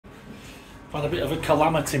I've had a bit of a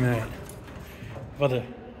calamity, mate. I've had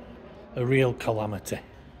a real calamity.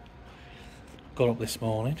 Got up this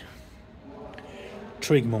morning.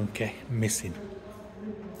 Trig monkey missing.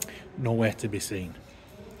 Nowhere to be seen.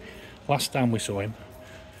 Last time we saw him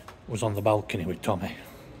was on the balcony with Tommy.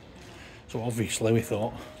 So obviously we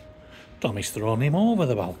thought Tommy's thrown him over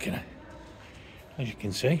the balcony. As you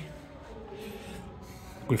can see,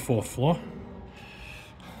 we're 4th floor.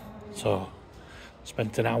 So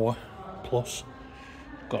spent an hour plus,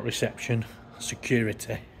 got reception,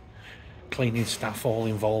 security, cleaning staff all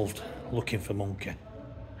involved looking for monkey.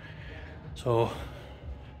 So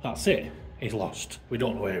that's it, he's lost. We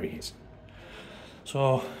don't know where he is.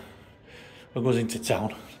 So we goes into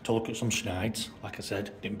town to look at some schnides. Like I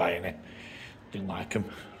said, didn't buy any, didn't like them,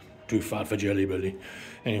 too far for Jelly Belly.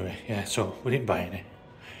 Anyway, yeah, so we didn't buy any.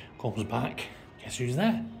 Comes back, guess who's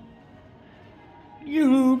there?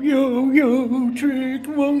 You, Trig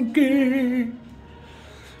monkey.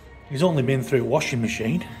 He's only been through washing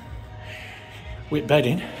machine, with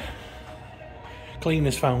bedding.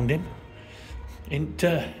 Cleaners found him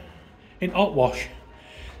in hot wash.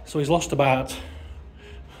 So he's lost about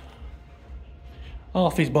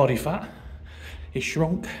half his body fat. He's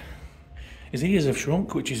shrunk. His ears have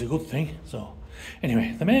shrunk, which is a good thing. So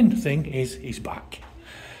anyway, the main thing is he's back.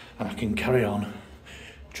 And I can carry on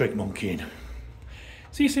trig monkeying.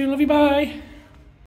 See you soon, love you, bye.